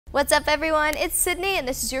What's up everyone, it's Sydney and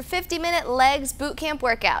this is your 50-minute legs boot camp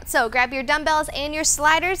workout. So grab your dumbbells and your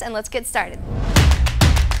sliders and let's get started.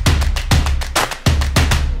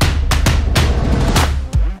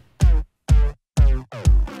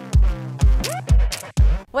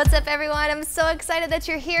 What's up everyone, I'm so excited that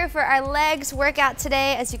you're here for our legs workout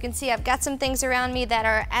today. As you can see, I've got some things around me that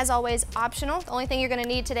are, as always, optional. The only thing you're gonna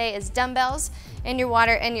need today is dumbbells and your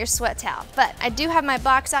water and your sweat towel. But I do have my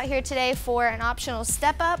box out here today for an optional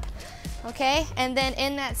step up, okay? And then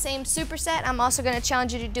in that same superset, I'm also gonna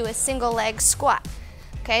challenge you to do a single leg squat.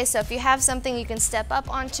 Okay, so if you have something you can step up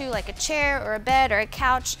onto, like a chair or a bed or a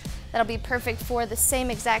couch, that'll be perfect for the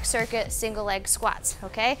same exact circuit, single leg squats,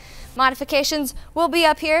 okay? Modifications will be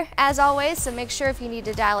up here as always, so make sure if you need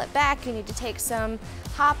to dial it back, you need to take some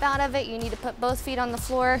hop out of it, you need to put both feet on the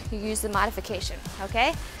floor, you use the modification,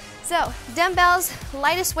 okay? So, dumbbells,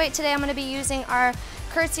 lightest weight today I'm gonna be using our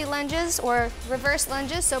curtsy lunges or reverse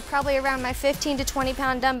lunges, so probably around my 15 to 20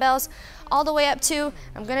 pound dumbbells, all the way up to,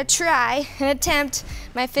 I'm gonna try and attempt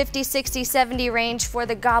my 50, 60, 70 range for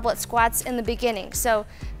the goblet squats in the beginning. So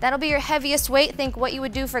that'll be your heaviest weight. Think what you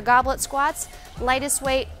would do for goblet squats, lightest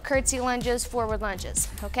weight, curtsy lunges, forward lunges,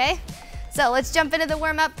 okay? So let's jump into the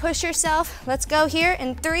warm up, push yourself. Let's go here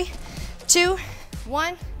in 3, 2,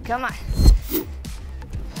 1, come on.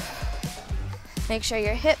 Make sure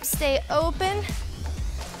your hips stay open.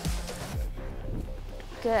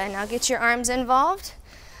 Good, now get your arms involved.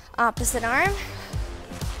 Opposite arm.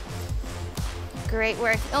 Great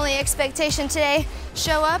work. The only expectation today,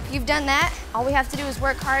 show up, you've done that. All we have to do is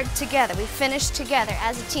work hard together. We finish together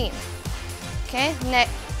as a team. Okay,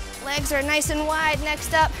 legs are nice and wide.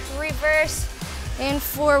 Next up, reverse and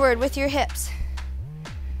forward with your hips.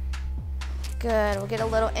 Good, we'll get a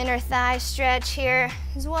little inner thigh stretch here,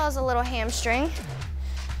 as well as a little hamstring.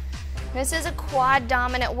 This is a quad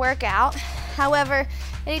dominant workout. However,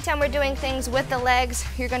 anytime we're doing things with the legs,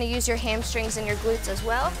 you're gonna use your hamstrings and your glutes as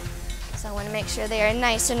well. So I wanna make sure they are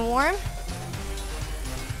nice and warm.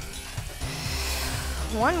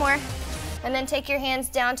 One more. And then take your hands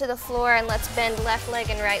down to the floor and let's bend left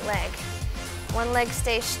leg and right leg. One leg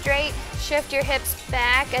stays straight. Shift your hips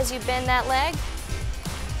back as you bend that leg.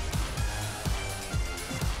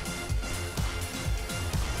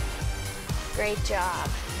 Great job.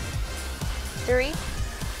 3,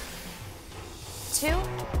 2,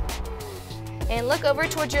 and look over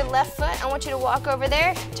towards your left foot. I want you to walk over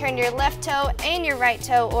there, turn your left toe and your right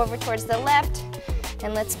toe over towards the left,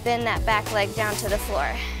 and let's bend that back leg down to the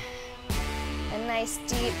floor. A nice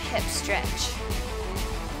deep hip stretch.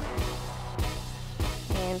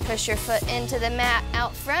 And push your foot into the mat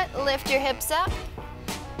out front, lift your hips up,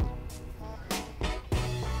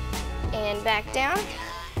 and back down.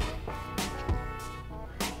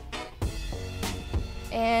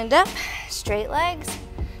 And up, straight legs.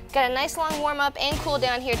 Got a nice long warm up and cool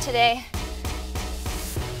down here today.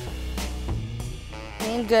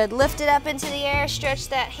 And good, lift it up into the air, stretch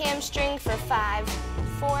that hamstring for 5,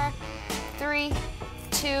 4, 3,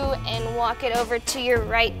 2, and walk it over to your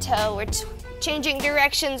right toe. We're changing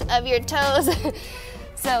directions of your toes.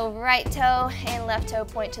 So right toe and left toe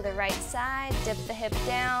point to the right side, dip the hip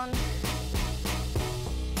down.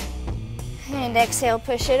 And exhale,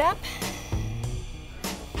 push it up.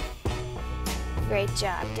 Great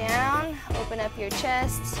job. Down, open up your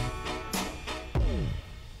chest,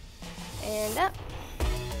 and up,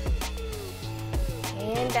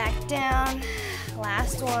 and back down.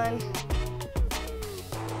 Last one.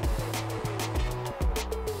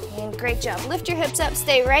 And great job. Lift your hips up,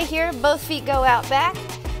 stay right here. Both feet go out back,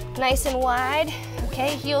 nice and wide.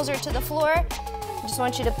 Okay, heels are to the floor. I just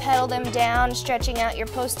want you to pedal them down, stretching out your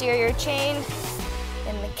posterior chain,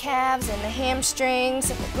 and the calves, and the hamstrings,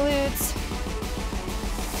 and the glutes.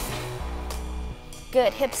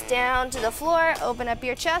 Good, hips down to the floor, open up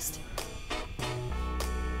your chest.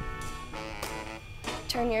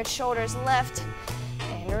 Turn your shoulders left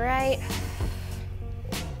and right.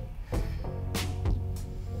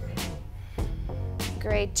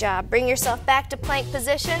 Great job. Bring yourself back to plank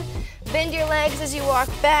position. Bend your legs as you walk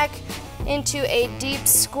back into a deep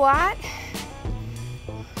squat.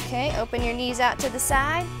 Okay, open your knees out to the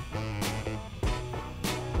side.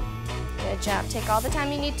 Good job. Take all the time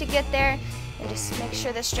you need to get there. And just make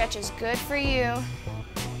sure the stretch is good for you.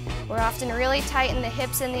 We're often really tight in the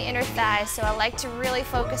hips and the inner thighs, so I like to really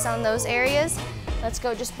focus on those areas. Let's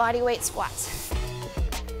go just body weight squats.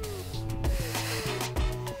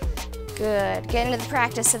 Good, get into the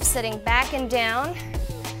practice of sitting back and down.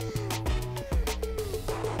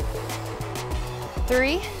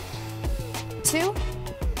 3, 2,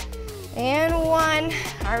 and 1.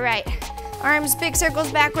 All right, arms, big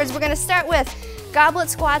circles backwards. We're gonna start with goblet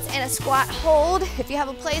squats and a squat hold. If you have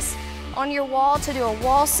a place on your wall to do a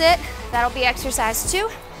wall sit, that'll be exercise 2.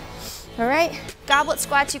 All right, goblet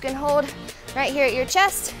squats you can hold right here at your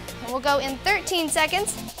chest, and we'll go in 13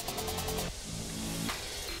 seconds.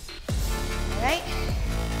 All right,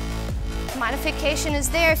 modification is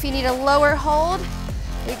there if you need a lower hold.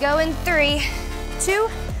 We go in 3, 2,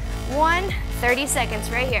 1, 30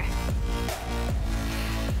 seconds right here.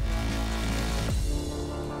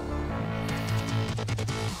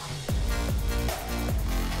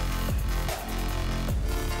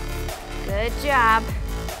 Good job.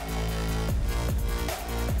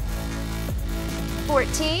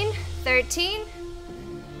 14, 13.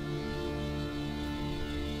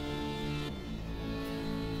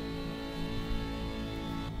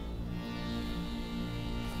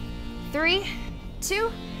 3,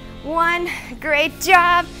 2, 1. Great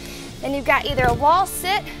job. Then you've got either a wall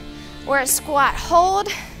sit or a squat hold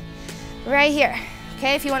right here.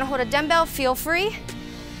 Okay, if you want to hold a dumbbell, feel free.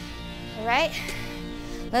 All right,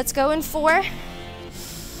 let's go in 4,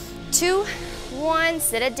 2, 1.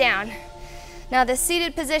 Sit it down. Now the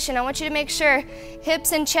seated position, I want you to make sure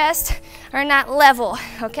hips and chest are not level.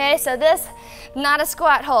 Okay, so this, not a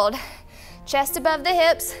squat hold. Chest above the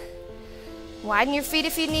hips. Widen your feet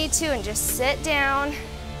if you need to and just sit down.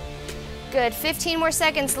 Good, 15 more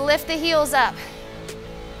seconds, lift the heels up.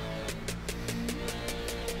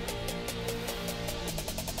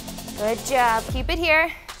 Good job, keep it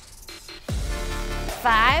here.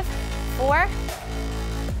 5, 4,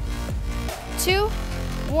 2,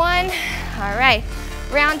 1. All right,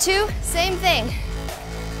 round 2, same thing.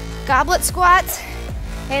 Goblet squats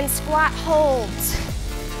and squat holds.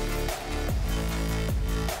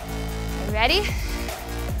 Ready?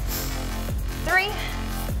 3,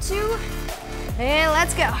 2, and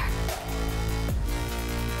let's go.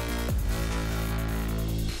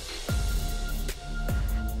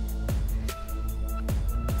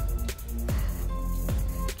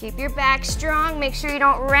 Keep your back strong. Make sure you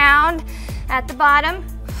don't round at the bottom.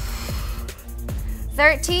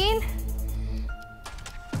 13.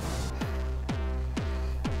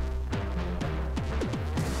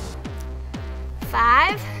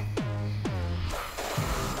 5.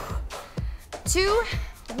 2,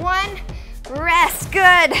 1, rest,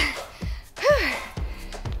 good.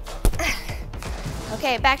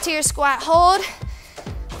 Okay, back to your squat hold.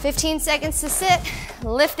 15 seconds to sit.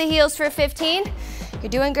 Lift the heels for 15. You're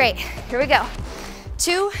doing great. Here we go.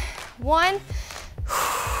 2, 1.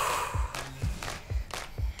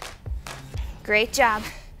 Great job.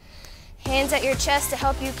 Hands at your chest to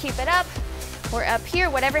help you keep it up, or up here,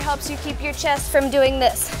 whatever helps you keep your chest from doing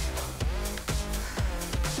this.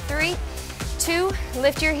 3, 2,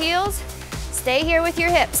 lift your heels, stay here with your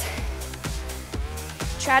hips.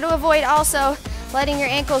 Try to avoid also letting your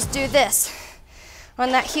ankles do this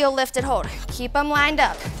on that heel lifted hold. Keep them lined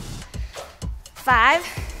up. 5,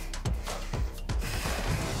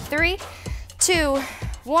 3, 2,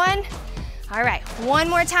 1. All right, one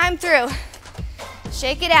more time through.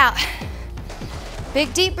 Shake it out.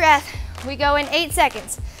 Big deep breath. We go in 8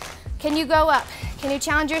 seconds. Can you go up? Can you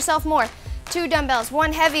challenge yourself more? 2 dumbbells,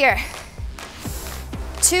 1 heavier.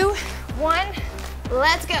 2, 1,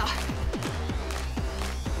 let's go.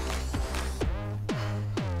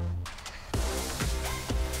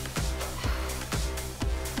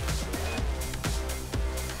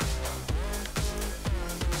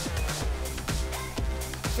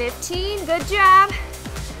 $15, good job.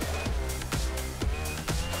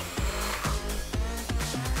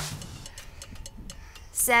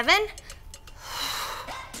 7,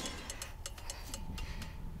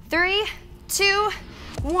 3, 2,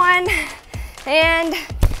 1, and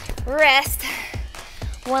rest.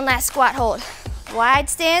 One last squat hold. Wide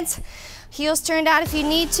stance, heels turned out if you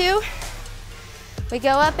need to. We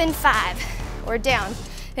go up in 5, or down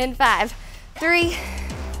in 5, 3,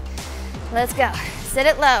 let's go. Sit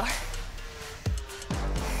it low.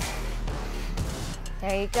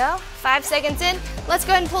 There you go, 5 seconds in. Let's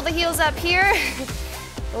go ahead and pull the heels up here.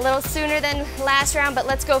 A little sooner than last round, but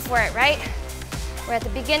let's go for it, right? We're at the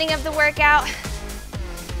beginning of the workout.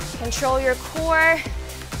 Control your core.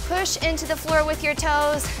 Push into the floor with your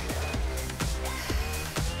toes.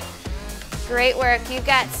 Great work. You've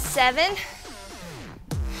got 7.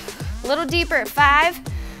 A little deeper. 5,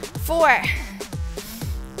 4,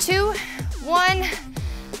 2, 1.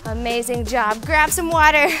 Amazing job. Grab some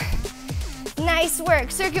water. Nice work.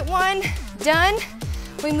 Circuit 1, done.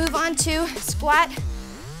 We move on to squat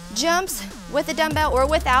jumps with a dumbbell or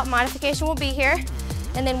without. Modification will be here.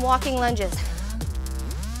 And then walking lunges.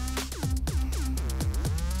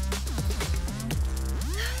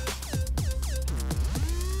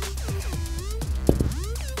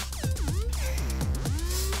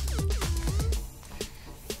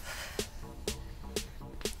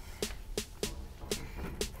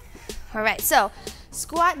 All right, so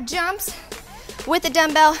squat jumps with the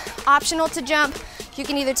dumbbell, optional to jump. You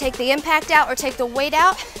can either take the impact out or take the weight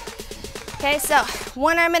out. Okay, so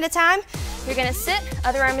one arm at a time. You're gonna sit,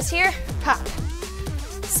 other arm is here, hop.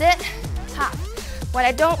 Sit, hop. What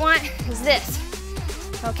I don't want is this,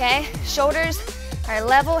 okay? Shoulders are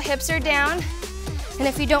level, hips are down. And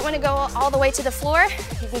if you don't wanna go all the way to the floor,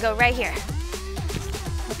 you can go right here.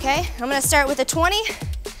 Okay, I'm gonna start with a 20.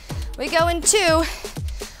 We go in 2,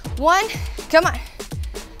 1, come on.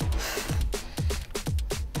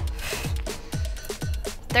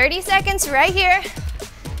 30 seconds right here.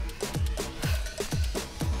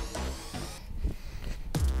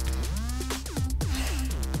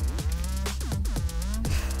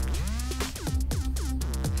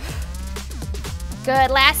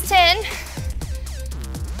 Good, last 10.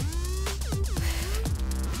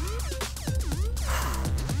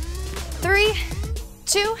 Three,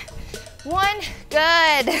 2, 1,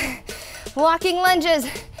 good. Walking lunges.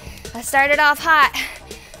 I started off hot.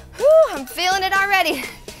 Whew, I'm feeling it already.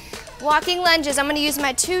 Walking lunges, I'm gonna use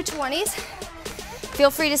my 2 20s.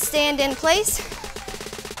 Feel free to stand in place.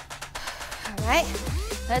 All right,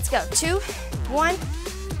 let's go. 2, 1.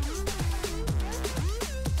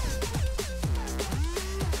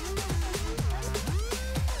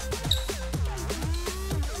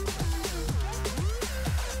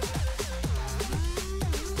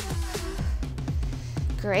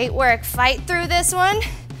 Great work, fight through this one.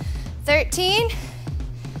 13.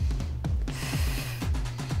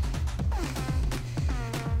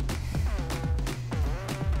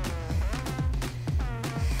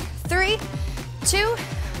 3, 2,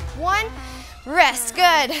 1, rest,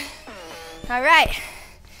 good. All right,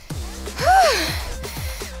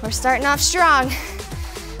 we're starting off strong.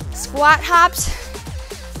 Squat hops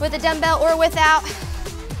with a dumbbell or without,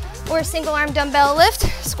 or a single arm dumbbell lift,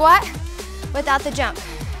 squat without the jump.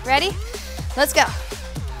 Ready? Let's go.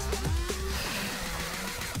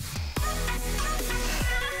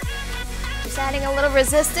 Just adding a little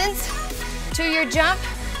resistance to your jump.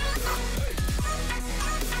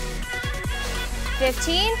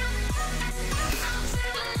 15.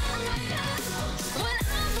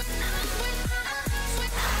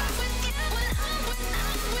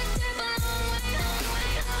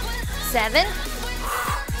 7.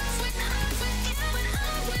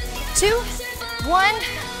 2, 1,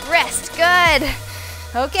 rest, good.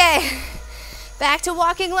 Okay, back to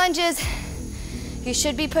walking lunges. You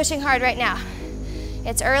should be pushing hard right now.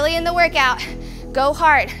 It's early in the workout. Go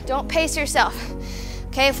hard, don't pace yourself.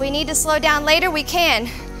 Okay, if we need to slow down later, we can.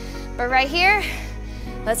 But right here,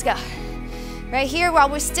 let's go. Right here, while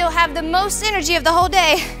we still have the most energy of the whole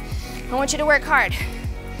day, I want you to work hard.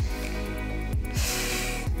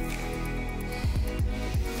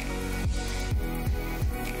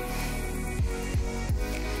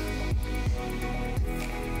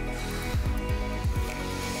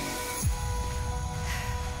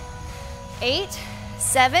 Eight,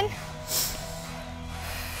 7,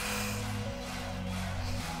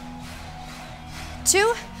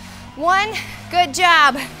 2, 1, good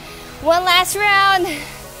job. One last round.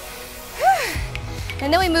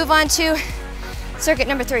 And then we move on to circuit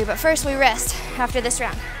number 3, but first we rest after this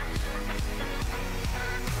round.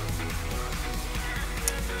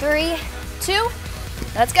 3, 2,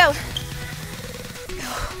 let's go.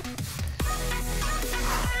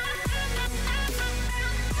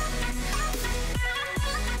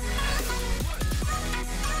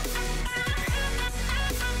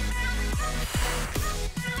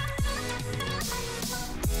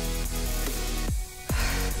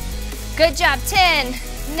 Good job, 10,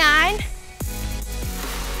 9,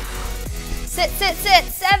 sit, 7.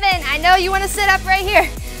 I know you want to sit up right here.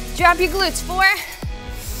 Drop your glutes, 4,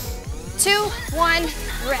 2, 1,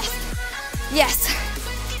 rest. Yes,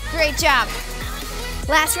 great job.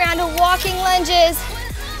 Last round of walking lunges.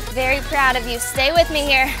 Very proud of you. Stay with me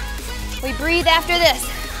here. We breathe after this.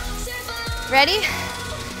 Ready?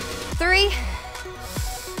 3,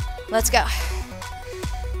 let's go.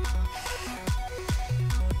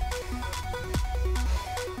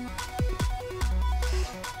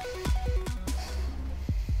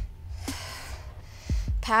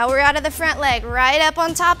 Power out of the front leg, right up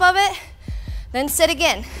on top of it, then sit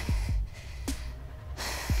again.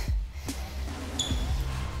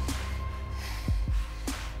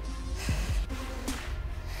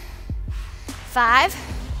 5,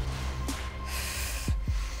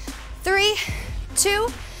 3, 2,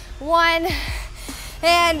 1,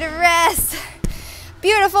 and rest.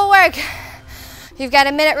 Beautiful work. You've got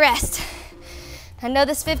a minute rest. I know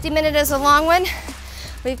this 50-minute is a long one.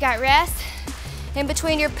 We've got rest in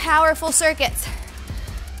between your powerful circuits.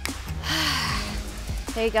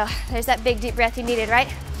 There you go. There's that big deep breath you needed, right?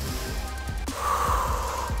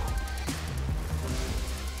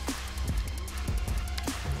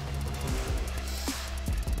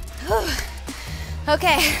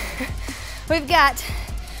 Okay, we've got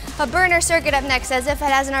a burner circuit up next, as if it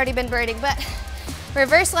hasn't already been burning, but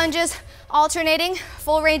reverse lunges, alternating,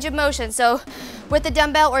 full range of motion. So with the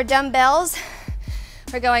dumbbell or dumbbells,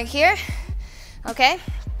 we're going here, okay?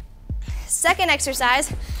 Second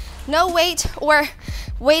exercise, no weight, or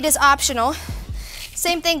weight is optional.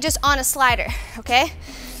 Same thing, just on a slider, okay?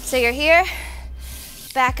 So you're here,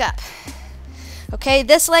 back up. Okay,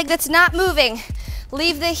 this leg that's not moving,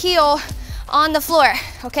 leave the heel on the floor,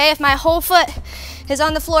 okay? If my whole foot is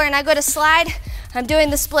on the floor and I go to slide, I'm doing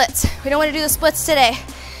the splits. We don't want to do the splits today.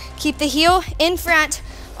 Keep the heel in front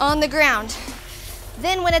on the ground.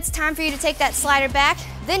 Then when it's time for you to take that slider back,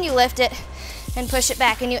 then you lift it and push it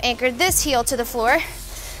back, and you anchor this heel to the floor,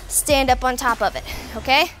 stand up on top of it,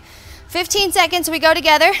 okay? 15 seconds, we go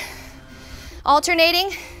together,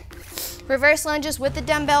 alternating, reverse lunges with the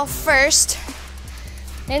dumbbell first,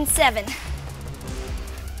 in 7,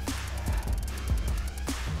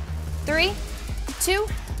 3, 2,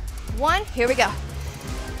 1, here we go.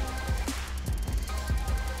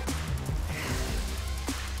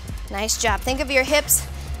 Nice job. Think of your hips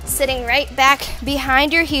sitting right back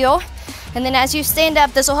behind your heel, and then as you stand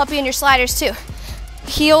up, this will help you in your sliders too.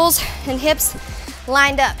 Heels and hips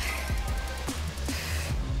lined up.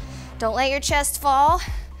 Don't let your chest fall.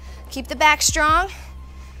 Keep the back strong.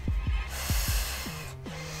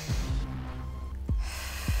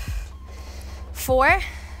 Four,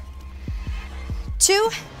 2,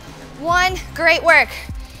 1, great work.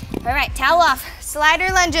 All right, towel off,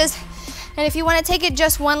 slider lunges, and if you want to take it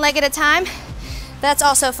just one leg at a time, that's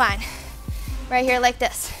also fine. Right here like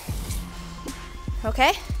this.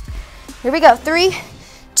 Okay, here we go. 3,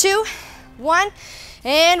 2, 1,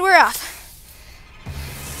 and we're off.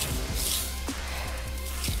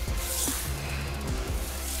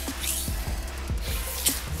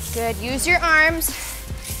 Good, use your arms.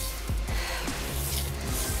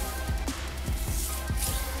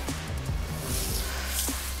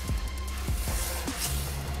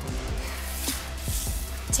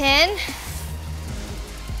 Ten.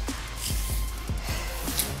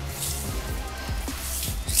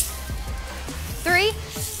 3,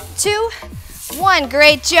 2, 1,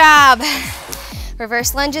 great job.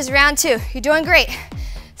 Reverse lunges, round 2. You're doing great.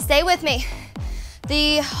 Stay with me.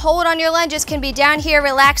 The hold on your lunges can be down here,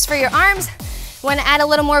 relaxed for your arms. Want to add a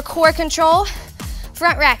little more core control,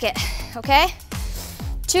 front racket, okay?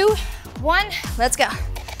 2, 1, let's go.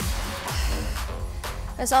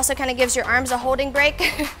 This also kind of gives your arms a holding break.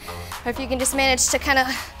 Or if you can just manage to kind of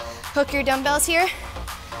hook your dumbbells here.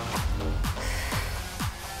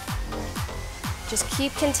 Just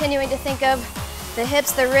keep continuing to think of the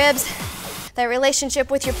hips, the ribs, that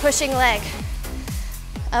relationship with your pushing leg.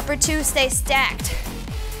 Upper 2, stay stacked.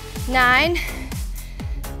 9.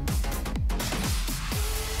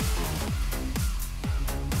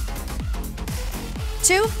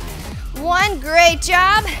 2, 1, great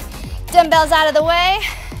job. Dumbbells out of the way.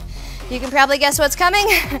 You can probably guess what's coming.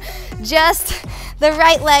 Just the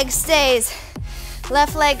right leg stays.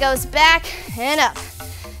 Left leg goes back and up.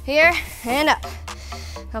 Here and up.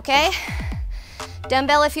 Okay?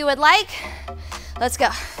 Dumbbell if you would like. Let's go.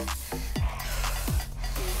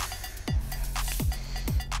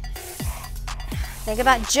 Think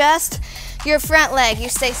about just your front leg. You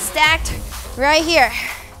stay stacked right here.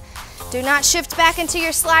 Do not shift back into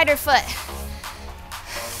your slider foot.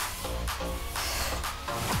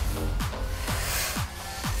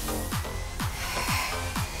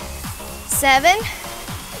 7,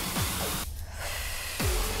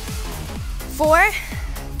 4,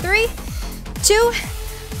 3, 2,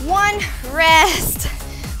 1, rest.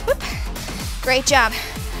 Whoop. Great job.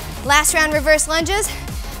 Last round, reverse lunges.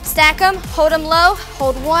 Stack them, hold them low,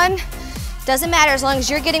 hold 1. Doesn't matter as long as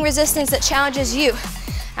you're getting resistance that challenges you.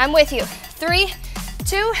 I'm with you. 3,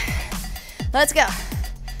 2, let's go.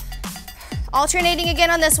 Alternating again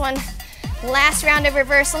on this one. Last round of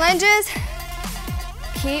reverse lunges.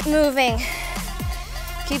 Keep moving.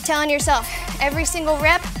 Keep telling yourself every single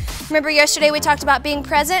rep. Remember yesterday we talked about being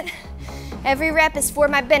present? Every rep is for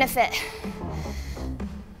my benefit.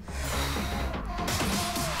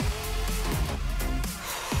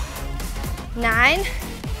 9.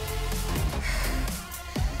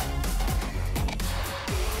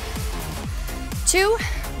 2,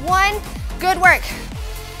 1, good work.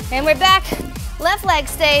 And we're back. Left leg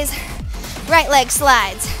stays, right leg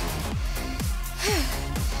slides.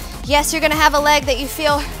 Yes, you're gonna have a leg that you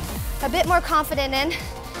feel a bit more confident in.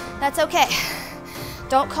 That's okay.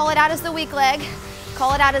 Don't call it out as the weak leg.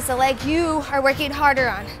 Call it out as the leg you are working harder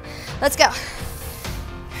on. Let's go.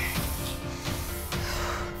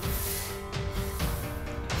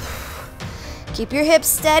 Keep your hips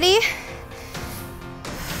steady.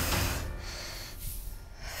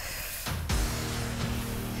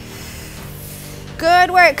 Good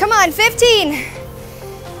work. Come on, 15.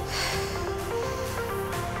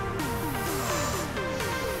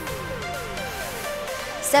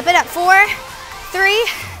 Step it up. 4, 3,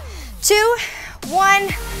 2, 1,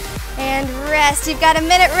 and rest. You've got a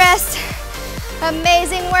minute rest.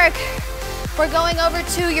 Amazing work. We're going over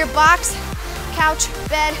to your box, couch,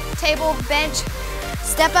 bed, table, bench,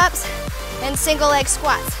 step ups, and single leg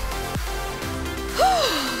squats.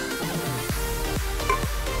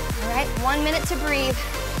 All right, 1 minute to breathe.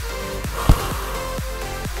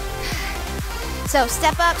 So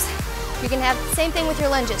step ups, you can have the same thing with your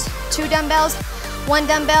lunges. 2 dumbbells, 1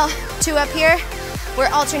 dumbbell, 2 up here. We're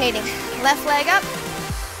alternating. Left leg up,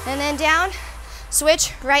 and then down.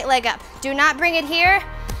 Switch, right leg up. Do not bring it here.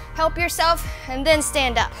 Help yourself, and then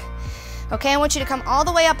stand up. Okay, I want you to come all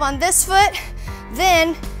the way up on this foot,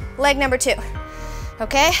 then leg number 2.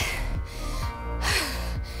 Okay?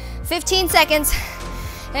 15 seconds,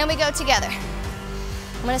 and we go together.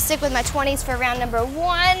 I'm gonna stick with my 20s for round number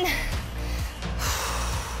 1.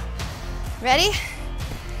 Ready?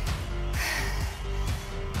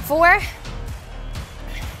 4,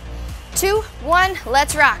 2, 1,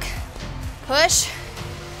 let's rock. Push,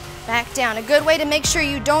 back down. A good way to make sure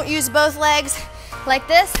you don't use both legs like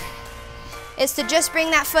this is to just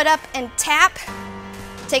bring that foot up and tap,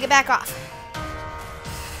 take it back off.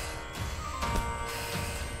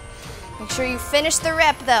 Make sure you finish the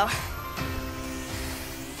rep though.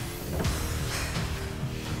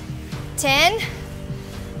 10,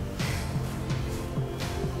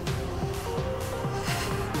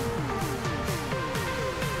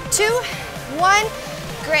 2, 1,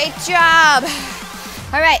 great job.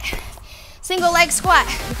 All right, single leg squat.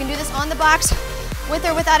 You can do this on the box with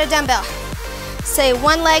or without a dumbbell. Say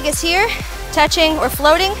one leg is here, touching or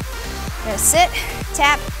floating. You're gonna sit,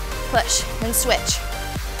 tap, push, and switch.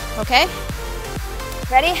 Okay?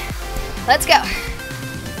 Ready? Let's go.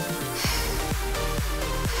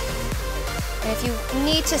 And if you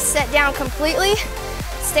need to sit down completely,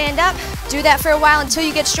 stand up, do that for a while until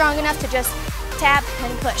you get strong enough to just tap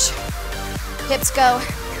and push. Hips go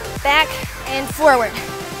back and forward.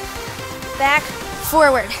 Back,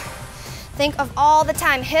 forward. Think of all the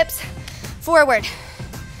time, hips, forward.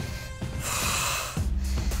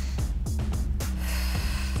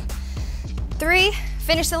 Three,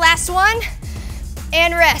 finish the last one,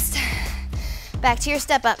 and rest. Back to your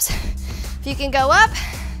step ups. If you can go up,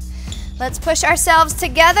 let's push ourselves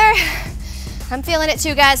together. I'm feeling it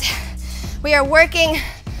too, guys. We are working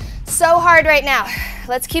so hard right now.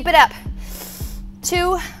 Let's keep it up.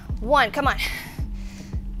 2, 1, come on.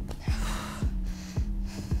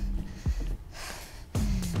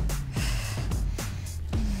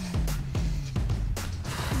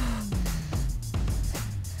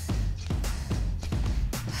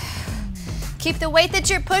 Keep the weight that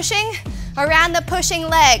you're pushing around the pushing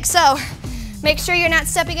leg. So make sure you're not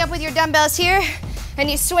stepping up with your dumbbells here and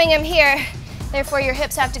you swing them here. Therefore, your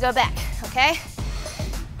hips have to go back, okay?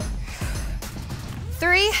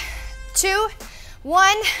 3, 2,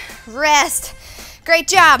 1, rest. Great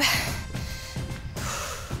job.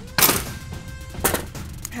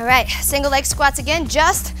 All right, single leg squats again,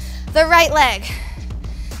 just the right leg.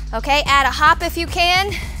 Okay, add a hop if you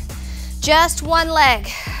can, just one leg.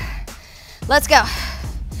 Let's go.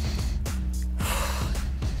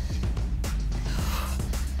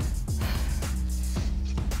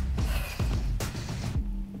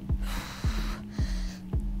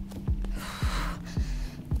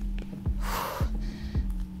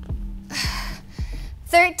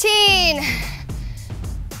 Thirteen.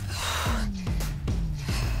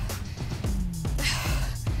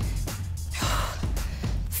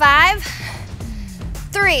 5,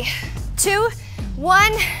 3, 2,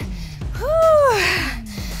 1.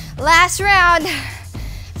 Whew. Last round,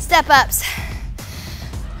 step ups.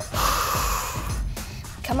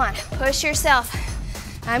 Come on, push yourself.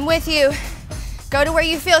 I'm with you. Go to where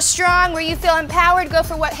you feel strong, where you feel empowered. Go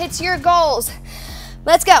for what hits your goals.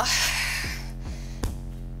 Let's go.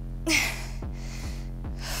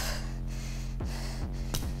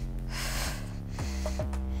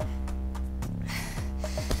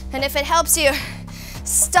 And if it helps you,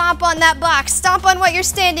 stomp on that box. Stomp on what you're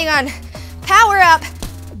standing on. Power up.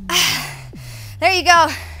 There you go.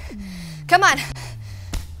 Come on.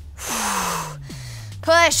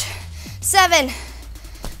 Push. 7.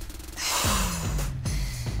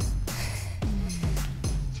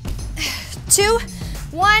 2,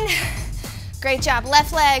 1. Great job.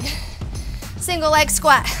 Left leg, single leg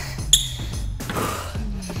squat.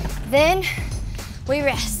 Then we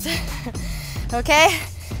rest. Okay?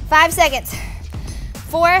 5 seconds.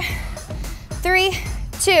 4, 3,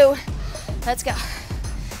 2. Let's go.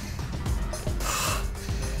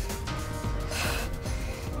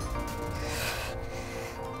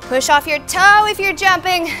 Push off your toe if you're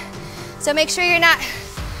jumping. So make sure you're not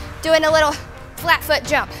doing a little flat foot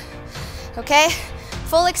jump. Okay?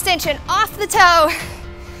 Full extension off the toe.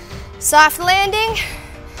 Soft landing.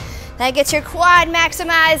 That gets your quad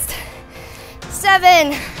maximized.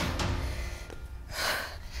 7,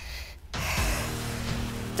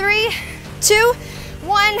 3, 2,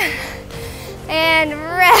 1, and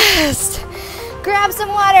rest. Grab some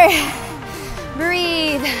water.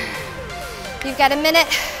 Breathe. You've got a minute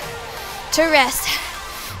to rest.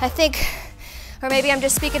 I think, or maybe I'm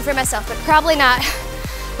just speaking for myself, but probably not.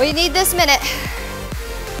 We need this minute.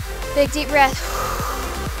 Big deep breath.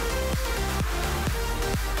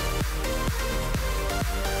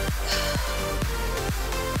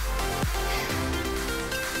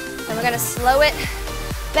 And we're gonna slow it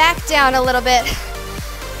back down a little bit.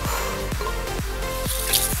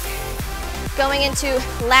 Going into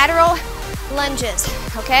lateral lunges,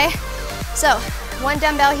 okay? So, 1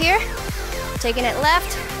 dumbbell here, taking it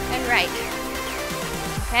left and right,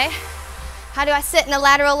 okay? How do I sit in a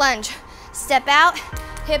lateral lunge? Step out,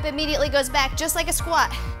 hip immediately goes back just like a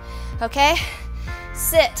squat, okay?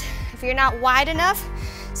 Sit. If you're not wide enough,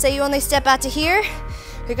 say you only step out to here,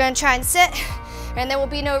 you're gonna try and sit, and there will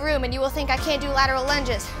be no room, and you will think, I can't do lateral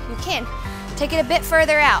lunges. You can. Take it a bit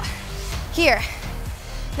further out. Here.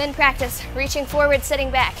 Then practice reaching forward,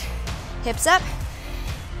 sitting back. Hips up.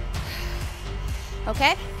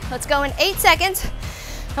 Okay, let's go in 8 seconds.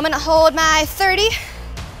 I'm gonna hold my 30.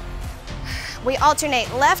 We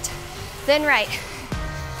alternate left, then right.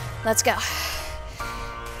 Let's go.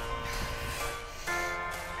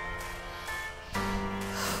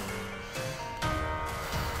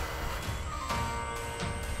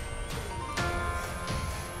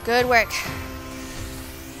 Good work.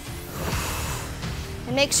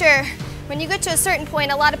 And make sure, when you get to a certain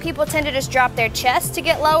point, a lot of people tend to just drop their chest to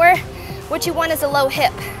get lower. What you want is a low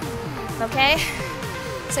hip, okay?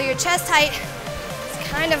 So your chest height is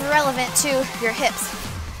kind of relevant to your hips.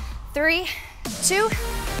 3, 2,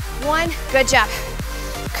 1, good job.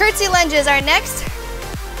 Curtsy lunges are next.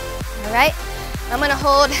 All right, I'm gonna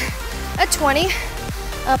hold a 20,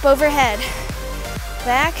 up overhead,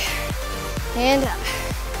 back, and up.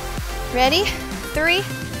 Ready? 3,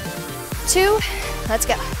 2, let's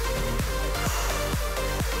go.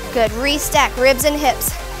 Good, restack ribs and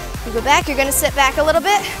hips. You go back, you're gonna sit back a little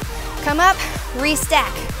bit, come up,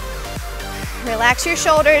 restack. Relax your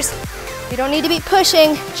shoulders. You don't need to be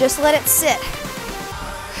pushing, just let it sit.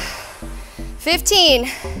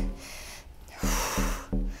 15.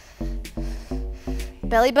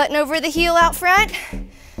 Belly button over the heel out front.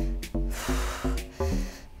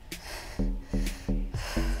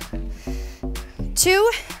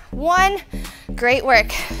 2, 1, great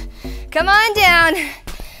work. Come on down,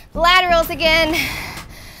 laterals again.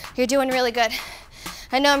 You're doing really good.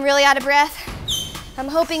 I know I'm really out of breath. I'm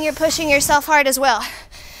hoping you're pushing yourself hard as well.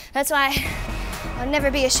 That's why I'll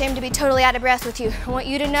never be ashamed to be totally out of breath with you. I want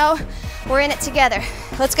you to know we're in it together.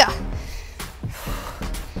 Let's go.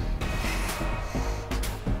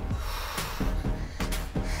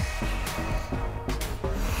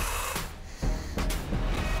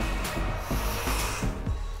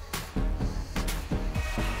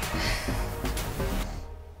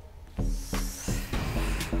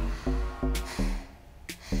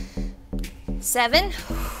 Seven.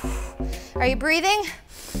 Are you breathing?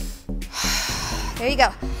 There you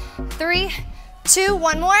go. 3, 2,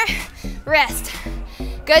 1 more. Rest.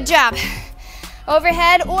 Good job.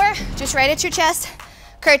 Overhead or just right at your chest.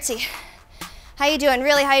 Curtsy. How you doing?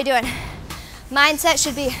 Really, how you doing? Mindset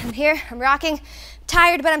should be, I'm here, I'm rocking.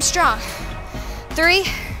 Tired, but I'm strong. 3,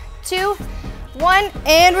 2, 1,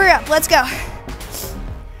 and we're up. Let's go.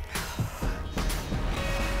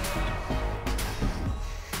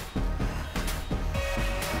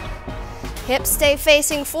 Hips stay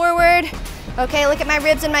facing forward. Okay, look at my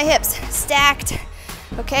ribs and my hips. Stacked.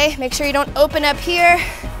 Okay, make sure you don't open up here.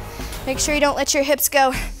 Make sure you don't let your hips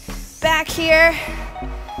go back here.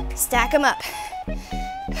 Stack them up.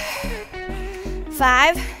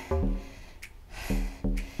 5,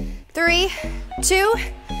 3, 2,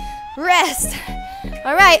 rest.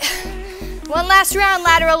 All right, one last round,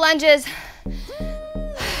 lateral lunges.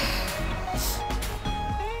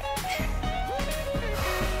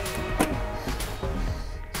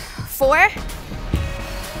 4,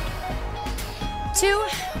 2,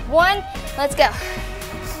 1, let's go.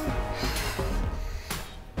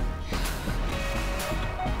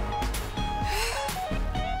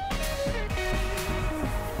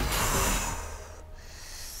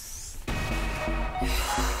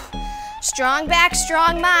 Strong back,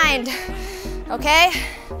 strong mind, okay?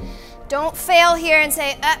 Don't fail here and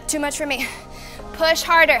say, too much for me. Push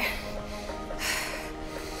harder.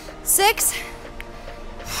 6,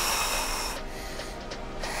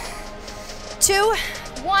 2,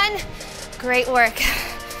 1, great work.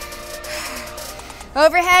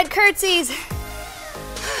 Overhead curtsies.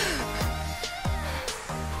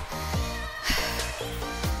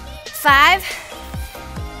 5,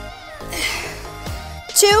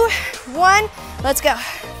 2, 1, let's go.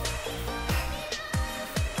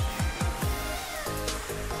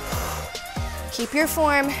 Keep your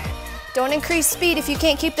form. Don't increase speed if you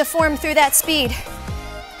can't keep the form through that speed.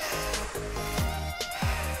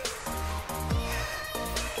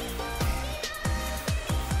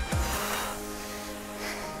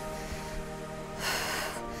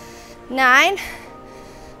 Nine,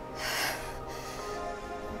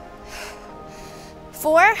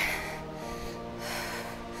 4,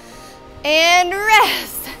 and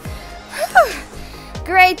rest. Whew.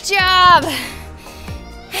 Great job.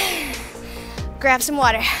 Grab some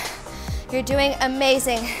water. You're doing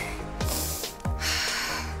amazing.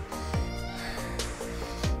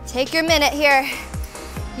 Take your minute here.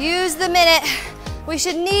 Use the minute. We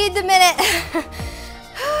should need the minute.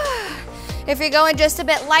 If you're going just a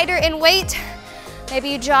bit lighter in weight, maybe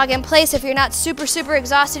you jog in place. If you're not super, super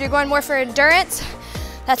exhausted, you're going more for endurance,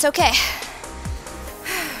 that's okay.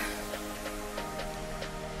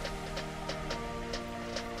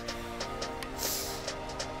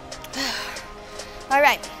 All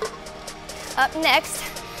right, up next,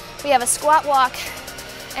 we have a squat walk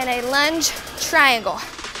and a lunge triangle.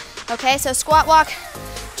 Okay, so squat walk,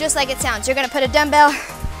 just like it sounds. You're gonna put a dumbbell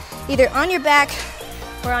either on your back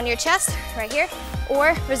or on your chest, right here,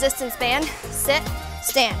 or resistance band, sit,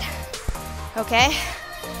 stand. Okay,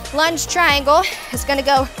 lunge triangle is gonna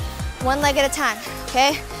go one leg at a time,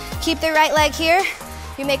 okay? Keep the right leg here.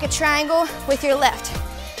 You make a triangle with your left.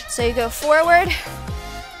 So you go forward,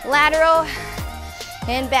 lateral,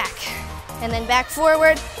 and back. And then back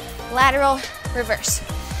forward, lateral, reverse.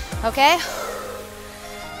 Okay?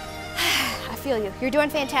 I feel you. You're doing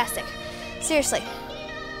fantastic. Seriously.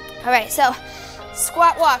 All right, so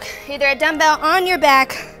squat walk. Either a dumbbell on your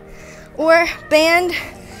back or band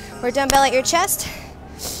or dumbbell at your chest.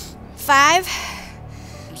 5,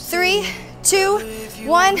 3, 2,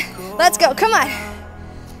 1. Let's go. Come on.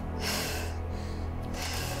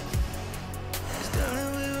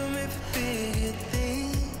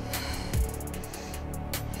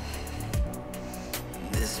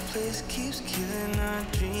 This keeps killing our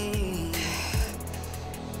dreams.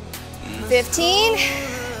 15.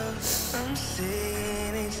 I'm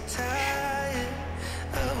saying it's tired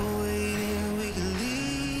of waiting. We can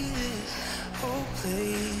leave this whole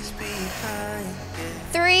place behind.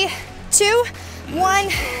 3, 2, 1.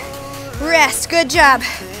 Rest. Good job.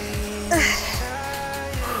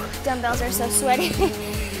 Dumbbells are so sweaty.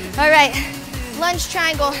 All right, lunge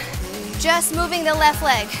triangle. Just moving the left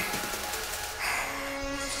leg.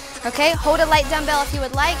 Okay, hold a light dumbbell if you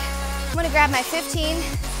would like. I'm gonna grab my 15,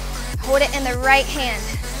 hold it in the right hand.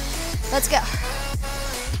 Let's go.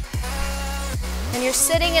 And you're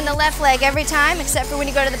sitting in the left leg every time, except for when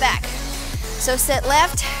you go to the back. So sit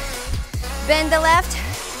left, bend the left,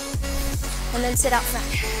 and then sit out front.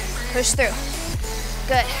 Push through.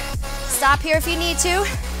 Good. Stop here if you need to.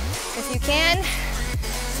 If you can,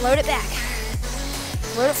 float it back.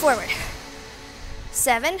 Float it forward.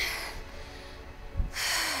 7,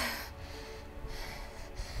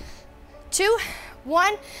 2,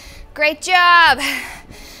 1. Great job.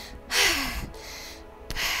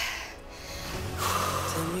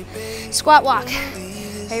 Squat walk.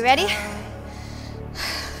 Are you ready?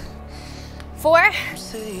 4,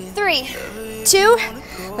 3, 2,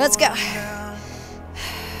 let's go.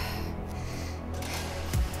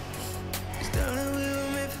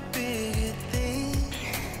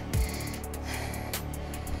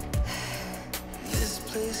 This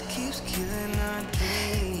place keeps killing our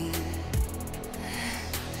dreams.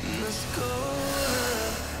 Let's go.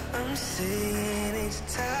 I'm saying it's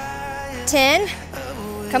tired. 10.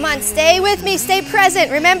 Come on, stay with me, stay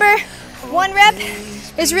present. Remember, 1 rep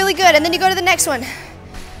is really good, and then you go to the next one.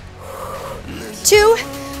 2,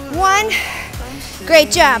 1.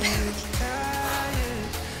 Great job.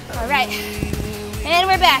 All right, and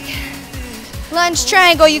we're back. Lunge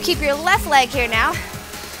triangle, you keep your left leg here now.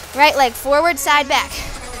 Right leg forward, side back.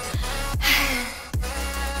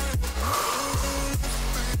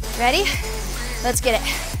 Ready? Let's get it.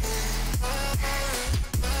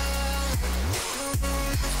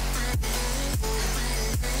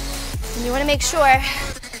 And you want to make sure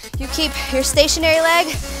you keep your stationary leg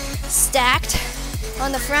stacked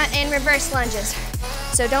on the front and reverse lunges.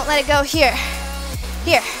 So don't let it go here.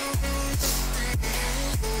 Here.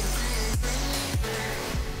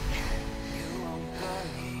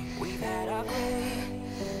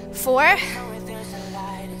 Four,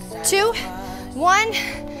 two, one.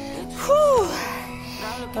 Whew.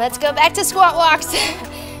 Let's go back to squat walks.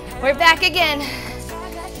 We're back again.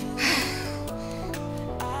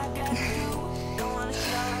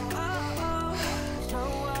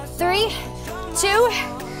 Three, two,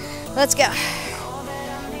 let's go.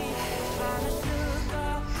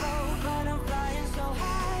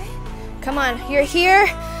 Come on, you're here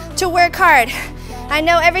to work hard. I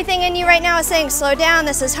know everything in you right now is saying, slow down,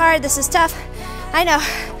 this is hard, this is tough. I know,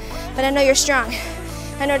 but I know you're strong.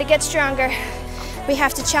 I know to get stronger, we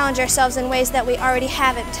have to challenge ourselves in ways that we already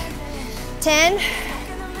haven't. 10.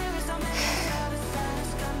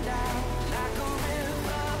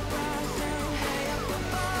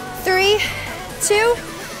 3, 2,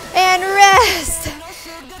 and rest.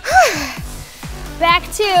 Back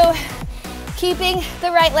to keeping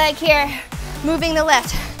the right leg here, moving the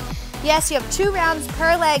left. Yes, you have 2 rounds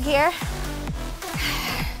per leg here.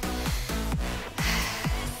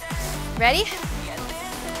 Ready?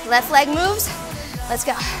 Left leg moves. Let's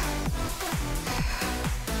go.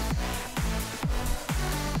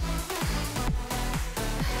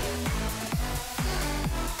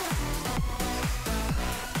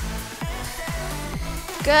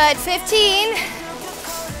 Good, 15.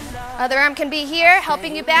 Other arm can be here,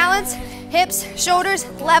 helping you balance. Hips, shoulders,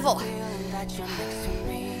 level.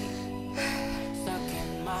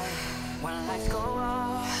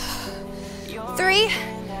 3,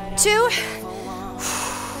 2.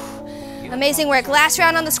 Amazing work. Last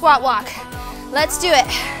round on the squat walk. Let's do it.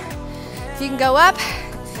 If you can go up,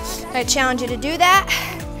 I challenge you to do that.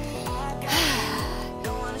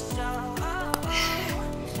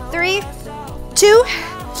 3, 2,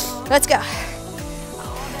 let's go.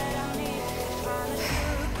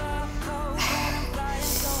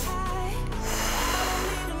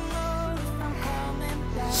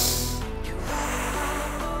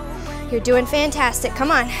 You're doing fantastic,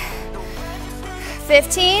 come on.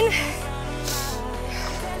 15.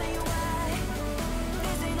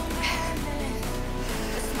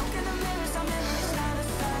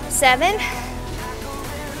 7.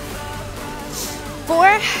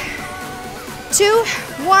 4, 2,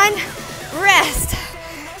 1, rest.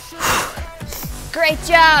 Great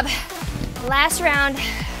job. Last round.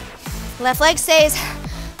 Left leg stays,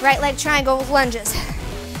 right leg triangle lunges.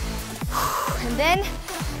 And then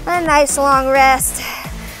a nice long rest.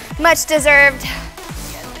 Much deserved.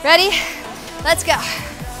 Ready? Let's go.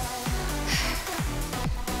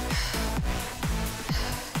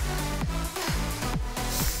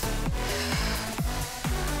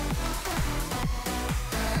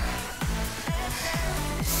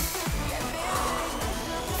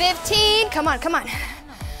 Come on, come on.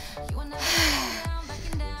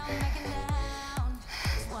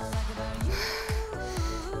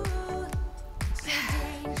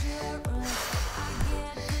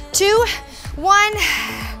 2, 1.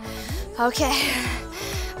 Okay.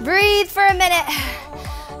 Breathe for a minute.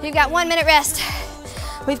 You've got 1 minute rest.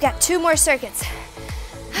 We've got 2 more circuits.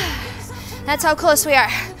 That's how close we are.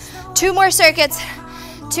 2 more circuits,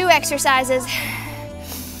 2 exercises,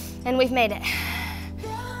 and we've made it.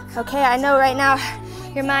 Okay, I know right now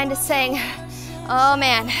your mind is saying, oh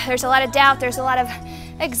man, there's a lot of doubt, there's a lot of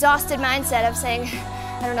exhausted mindset of saying,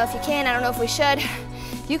 I don't know if you can, I don't know if we should.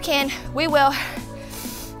 You can, we will.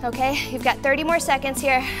 Okay, you've got 30 more seconds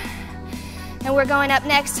here. And we're going up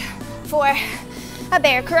next for a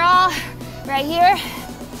bear crawl right here.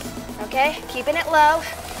 Okay, keeping it low.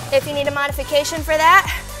 If you need a modification for that,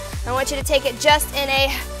 I want you to take it just in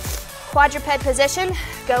a quadruped position.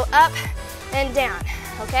 Go up and down,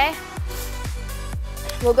 okay?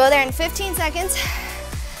 We'll go there in 15 seconds.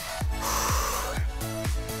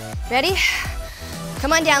 Ready?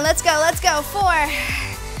 Come on down, let's go, let's go. 4,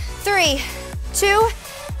 3, 2,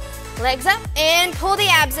 legs up and pull the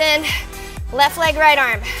abs in. Left leg, right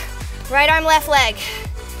arm, left leg.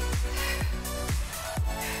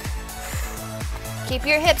 Keep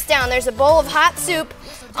your hips down. There's a bowl of hot soup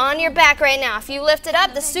on your back right now. If you lift it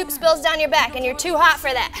up, the soup spills down your back and you're too hot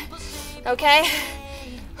for that, okay?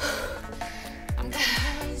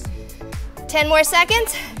 10 more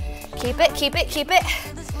seconds. Keep it, keep it, keep it.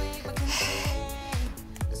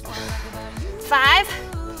 5,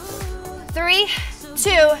 3,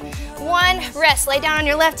 2, 1, rest. Lay down on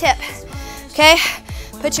your left hip, okay?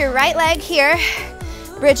 Put your right leg here,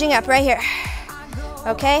 bridging up right here,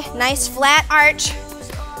 okay? Nice flat arch.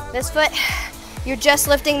 This foot, you're just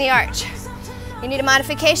lifting the arch. You need a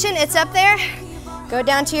modification, it's up there. Go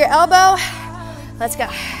down to your elbow. Let's go.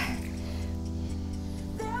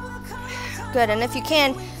 Good, and if you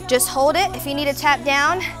can, just hold it. If you need to tap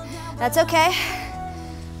down, that's okay.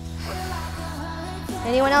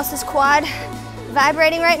 Anyone else's quad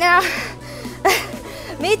vibrating right now?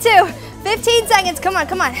 Me too. 15 seconds, come on,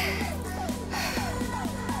 come on.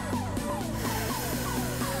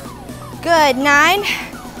 Good, 9,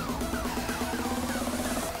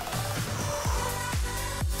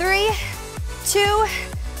 3, 2,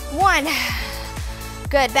 1.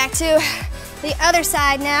 Good, back to the other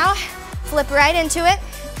side now. Flip right into it.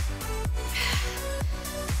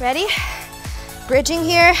 Ready? Bridging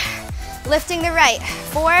here, lifting the right.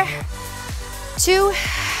 4, 2,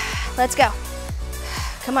 let's go.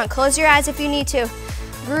 Come on, close your eyes if you need to.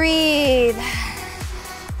 Breathe.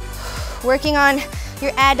 Working on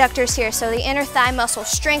your adductors here, so the inner thigh muscle,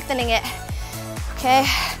 strengthening it, okay?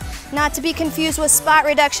 Not to be confused with spot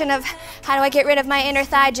reduction of how do I get rid of my inner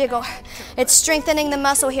thigh jiggle. It's strengthening the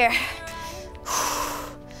muscle here.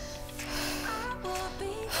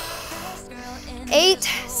 8,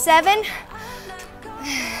 7,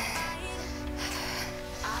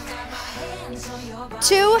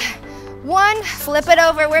 2, 1, flip it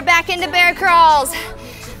over. We're back into bear crawls.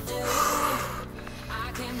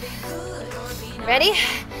 Ready?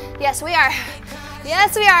 Yes, we are.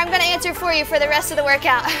 Yes, we are. I'm gonna answer for you for the rest of the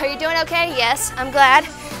workout. Are you doing okay? Yes, I'm glad.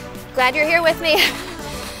 Glad you're here with me.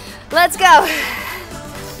 Let's go.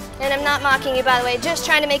 And I'm not mocking you, by the way, just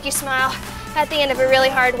trying to make you smile at the end of a really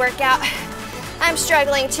hard workout. I'm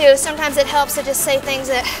struggling too. Sometimes it helps to just say things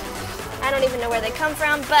that I don't even know where they come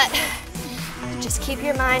from, but just keep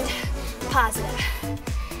your mind positive.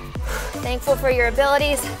 Thankful for your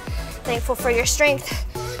abilities, thankful for your strength.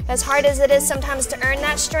 As hard as it is sometimes to earn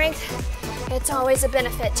that strength, it's always a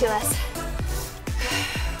benefit to us.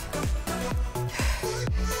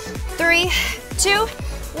 3, 2,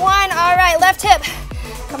 1. All right, left hip.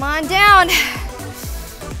 Come on down.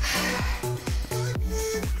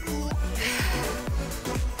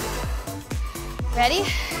 Ready?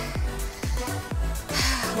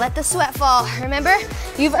 Let the sweat fall. Remember,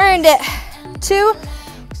 you've earned it. 2,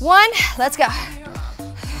 1, let's go.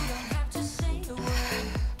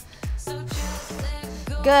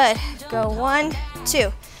 Good. Go 1,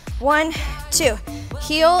 2. 1, 2.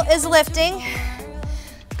 Heel is lifting.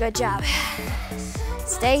 Good job.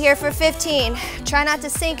 Stay here for 15. Try not to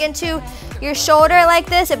sink into your shoulder like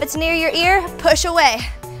this. If it's near your ear, push away.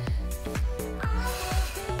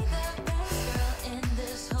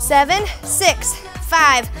 7, 6,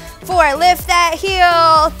 5, 4. Lift that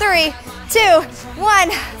heel. 3, 2,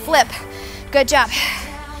 1. Flip. Good job.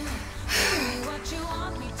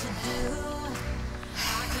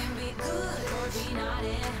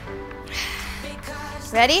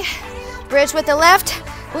 Ready? Bridge with the left,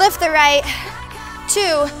 lift the right. 2,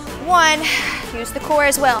 1. Use the core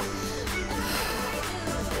as well.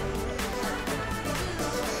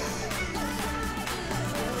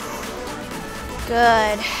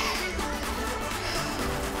 Good.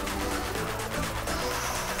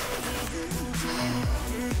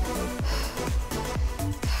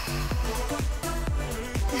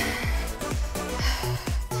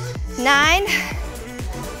 Nine.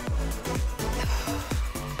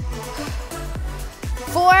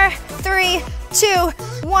 4, 3, 2,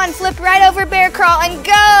 1. Flip right over bear crawl and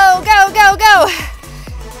go, go, go, go.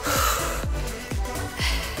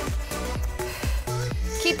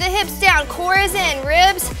 Keep the hips down, core is in.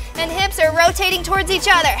 Ribs and hips are rotating towards each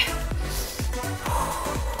other.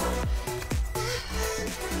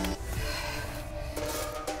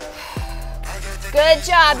 Good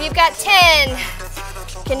job, you've got 10.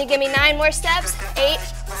 Can you give me 9 more steps? 8,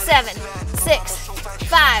 7, 6,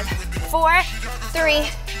 5, 4, 3,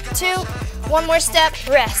 2, 1 more step,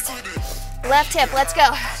 rest. Left hip, let's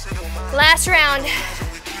go. Last round.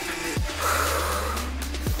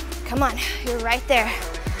 Come on, you're right there.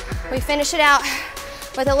 We finish it out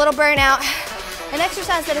with a little burnout. An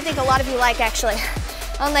exercise that I think a lot of you like actually,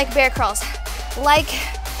 unlike bear crawls. I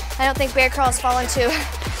don't think bear crawls fall into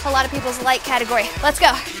a lot of people's like category. Let's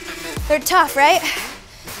go. They're tough, right?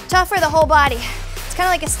 Tough for the whole body. It's kind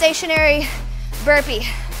of like a stationary burpee.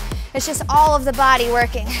 It's just all of the body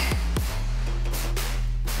working.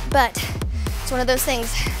 But it's one of those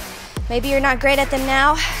things, maybe you're not great at them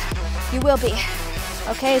now, you will be.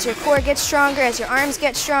 Okay, as your core gets stronger, as your arms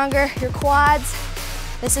get stronger, your quads.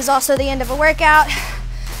 This is also the end of a workout,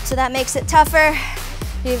 so that makes it tougher.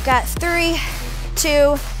 You've got 3,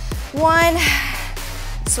 2, 1.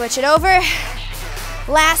 Switch it over.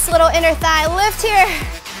 Last little inner thigh lift here.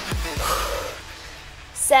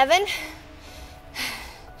 7,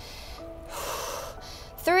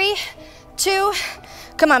 3, 2,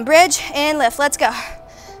 come on, bridge and lift. Let's go.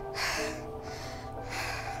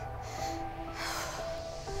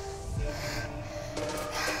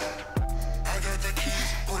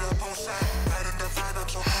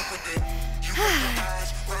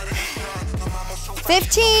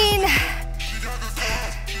 $15.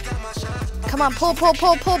 Come on, pull, pull,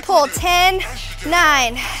 pull, pull, pull. 10,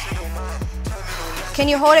 9. Can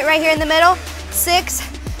you hold it right here in the middle? 6,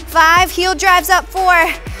 5, heel drives up.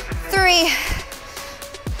 4, 3,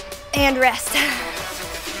 and rest.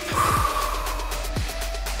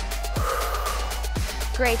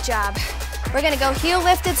 Great job. We're gonna go heel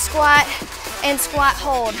lifted squat and squat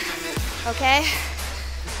hold, okay?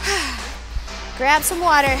 Grab some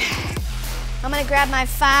water. I'm gonna grab my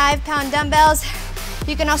 5-pound dumbbells.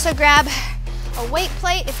 You can also grab a weight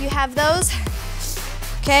plate if you have those,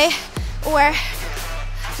 okay? Or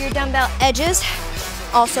your dumbbell edges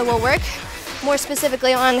also will work, more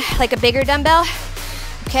specifically on like a bigger dumbbell,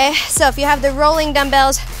 okay? So if you have the rolling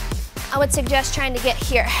dumbbells, I would suggest trying to get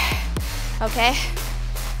here, okay?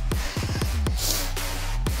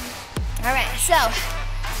 All right, so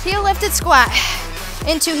heel lifted squat,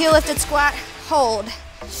 into heel lifted squat, hold.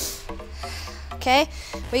 Okay,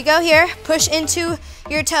 we go here, push into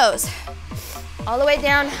your toes. All the way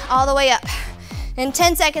down, all the way up. In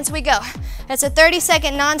 10 seconds we go. That's a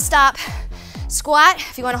 30-second non-stop squat.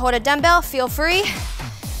 If you wanna hold a dumbbell, feel free.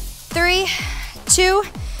 3, 2,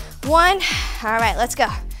 1. All right, let's go.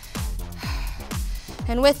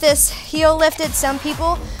 And with this heel lifted, some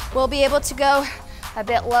people will be able to go a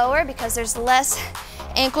bit lower because there's less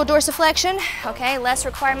ankle dorsiflexion, okay? Less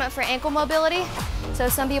requirement for ankle mobility. So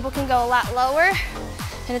some people can go a lot lower,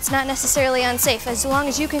 and it's not necessarily unsafe. As long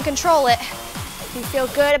as you can control it, you feel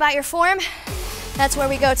good about your form, that's where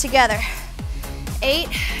we go together. 8,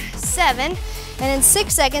 7, and in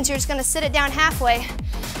 6 seconds, you're just gonna sit it down halfway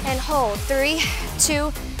and hold. 3,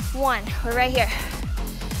 2, 1, we're right here.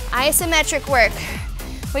 Isometric work.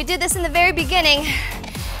 We did this in the very beginning,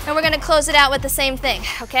 and we're gonna close it out with the same thing,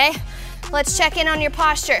 okay? Let's check in on your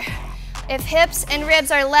posture. If hips and ribs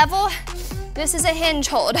are level, this is a hinge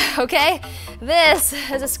hold, okay? This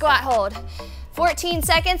is a squat hold. 14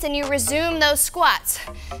 seconds and you resume those squats.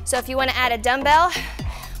 So if you wanna add a dumbbell,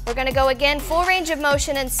 we're gonna go again, full range of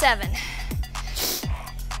motion in 7.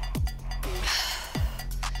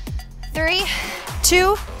 3,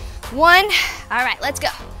 2, 1. All right, let's go.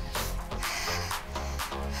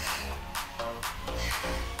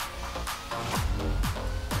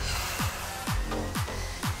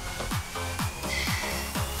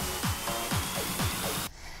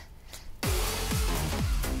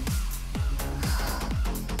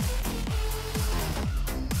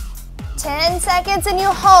 Seconds and you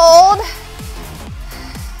hold.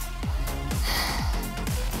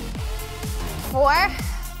 4,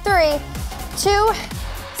 3, 2,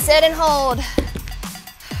 sit and hold.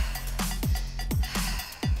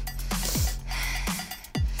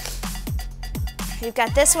 You've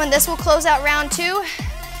got this one. This will close out round 2.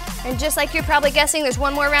 And just like you're probably guessing, there's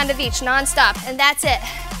one more round of each, non-stop, and that's it.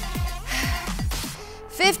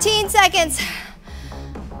 15 seconds.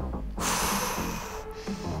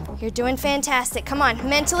 You're doing fantastic. Come on,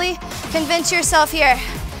 mentally convince yourself here.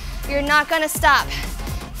 You're not gonna stop.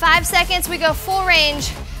 5 seconds, we go full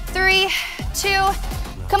range. 3, 2,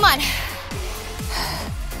 come on.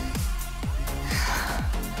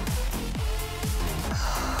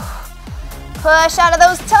 Push out of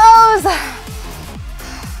those toes.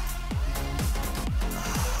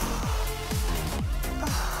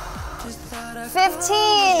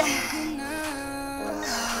 $15.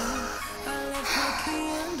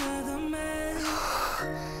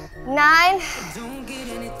 9,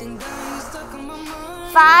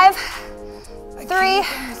 5, 3,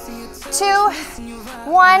 2,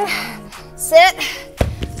 1. Sit,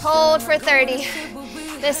 hold for 30.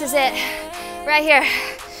 This is it, right here.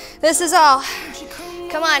 This is all.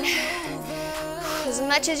 Come on. As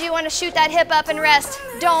much as you want to shoot that hip up and rest,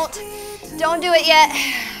 don't do it yet.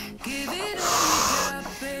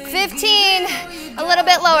 15, a little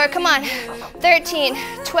bit lower, come on. 13,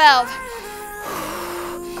 12.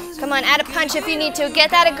 Come on, add a punch if you need to.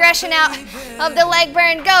 Get that aggression out of the leg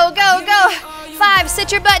burn. Go, go, go. 5,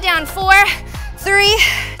 sit your butt down. 4, 3,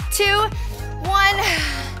 2, 1.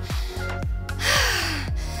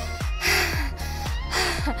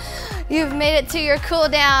 You've made it to your cool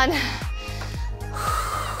down.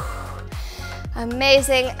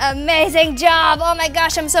 Amazing, amazing job. Oh my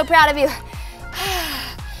gosh, I'm so proud of you.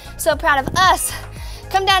 So proud of us.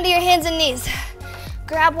 Come down to your hands and knees.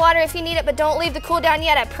 Grab water if you need it, but don't leave the cool down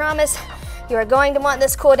yet. I promise you are going to want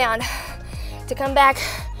this cool down to come back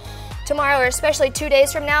tomorrow, or especially 2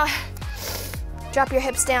 days from now. Drop your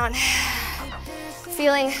hips down.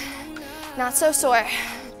 Feeling not so sore.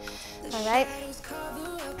 All right?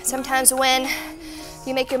 Sometimes when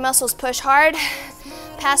you make your muscles push hard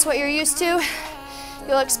past what you're used to,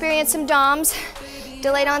 you'll experience some DOMS,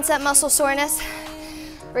 delayed onset muscle soreness.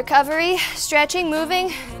 Recovery, stretching,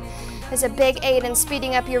 moving is a big aid in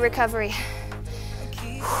speeding up your recovery.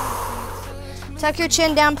 Tuck your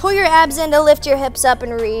chin down, pull your abs in to lift your hips up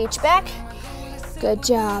and reach back. Good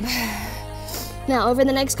job. Now, over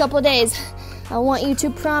the next couple of days, I want you to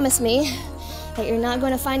promise me that you're not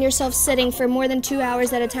going to find yourself sitting for more than 2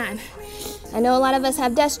 hours at a time. I know a lot of us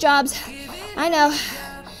have desk jobs. I know.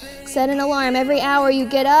 Set an alarm. Every hour you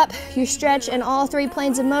get up, you stretch in all 3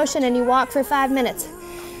 planes of motion, and you walk for 5 minutes.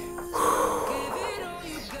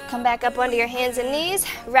 Come back up onto your hands and knees.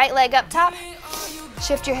 Right leg up top.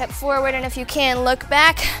 Shift your hip forward, and if you can, look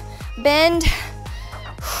back, bend.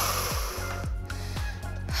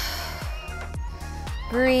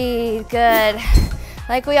 Breathe, good.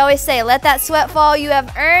 Like we always say, let that sweat fall, you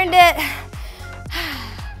have earned it.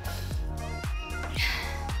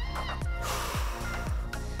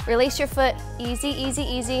 Release your foot, easy, easy,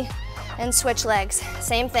 easy, and switch legs.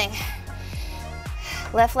 Same thing.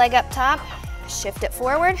 Left leg up top, shift it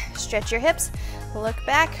forward, stretch your hips, look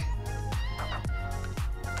back.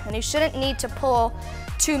 And you shouldn't need to pull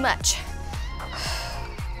too much.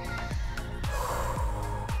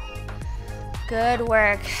 Good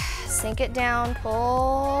work. Sink it down,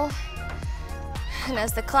 pull. And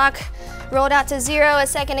as the clock rolled out to 0 a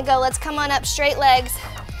second ago, let's come on up, straight legs.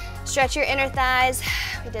 Stretch your inner thighs.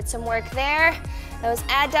 We did some work there. Those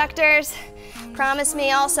adductors. Promise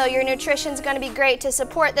me also your nutrition's gonna be great to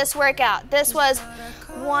support this workout. This was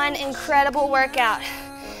one incredible workout.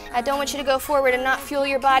 I don't want you to go forward and not fuel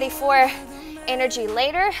your body for energy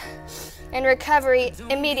later and recovery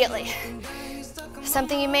immediately.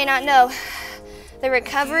 Something you may not know, the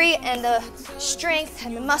recovery and the strength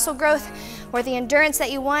and the muscle growth or the endurance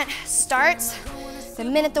that you want starts the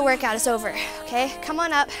minute the workout is over, okay? Come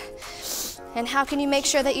on up. And how can you make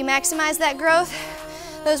sure that you maximize that growth,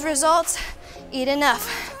 those results? Eat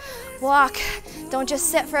enough, walk. Don't just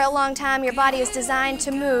sit for a long time. Your body is designed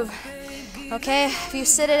to move. Okay, if you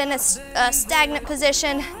sit it in a stagnant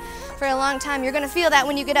position for a long time, you're gonna feel that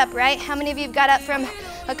when you get up, right? How many of you got up from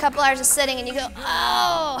a couple hours of sitting and you go,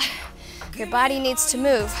 oh, your body needs to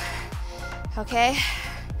move, okay?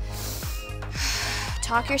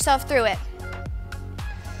 Talk yourself through it.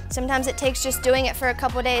 Sometimes it takes just doing it for a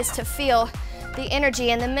couple days to feel the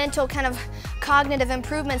energy and the mental kind of cognitive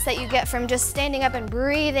improvements that you get from just standing up and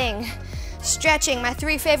breathing. Stretching, my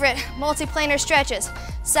 3 favorite multiplanar stretches.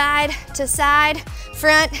 Side to side,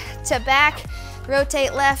 front to back,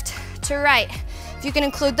 rotate left to right. If you can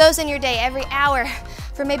include those in your day every hour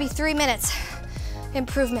for maybe 3 minutes,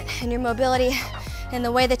 improvement in your mobility and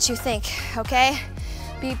the way that you think, okay?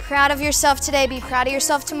 Be proud of yourself today, be proud of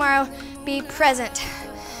yourself tomorrow, be present.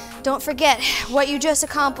 Don't forget what you just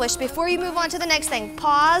accomplished. Before you move on to the next thing,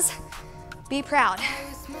 pause, be proud.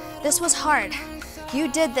 This was hard,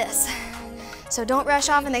 you did this. So don't rush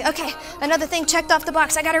off and think, okay, another thing checked off the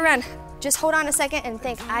box, I gotta run. Just hold on a second and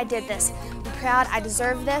think, I did this. I'm proud, I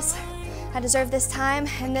deserve this. I deserve this time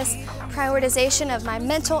and this prioritization of my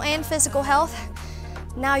mental and physical health.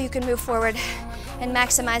 Now you can move forward and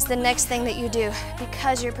maximize the next thing that you do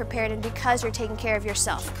because you're prepared and because you're taking care of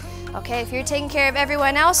yourself. Okay, if you're taking care of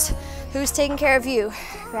everyone else, who's taking care of you,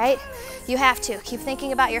 right? You have to. Keep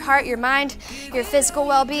thinking about your heart, your mind, your physical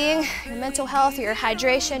well-being, your mental health, your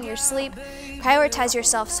hydration, your sleep. Prioritize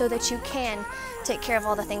yourself so that you can take care of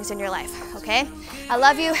all the things in your life, okay? I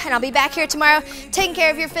love you, and I'll be back here tomorrow taking care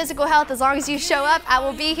of your physical health. As long as you show up, I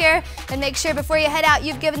will be here. And make sure before you head out,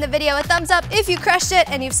 you've given the video a thumbs up if you crushed it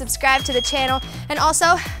and you've subscribed to the channel. And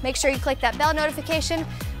also, make sure you click that bell notification.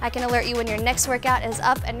 I can alert you when your next workout is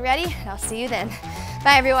up and ready, and I'll see you then.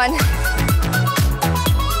 Bye, everyone.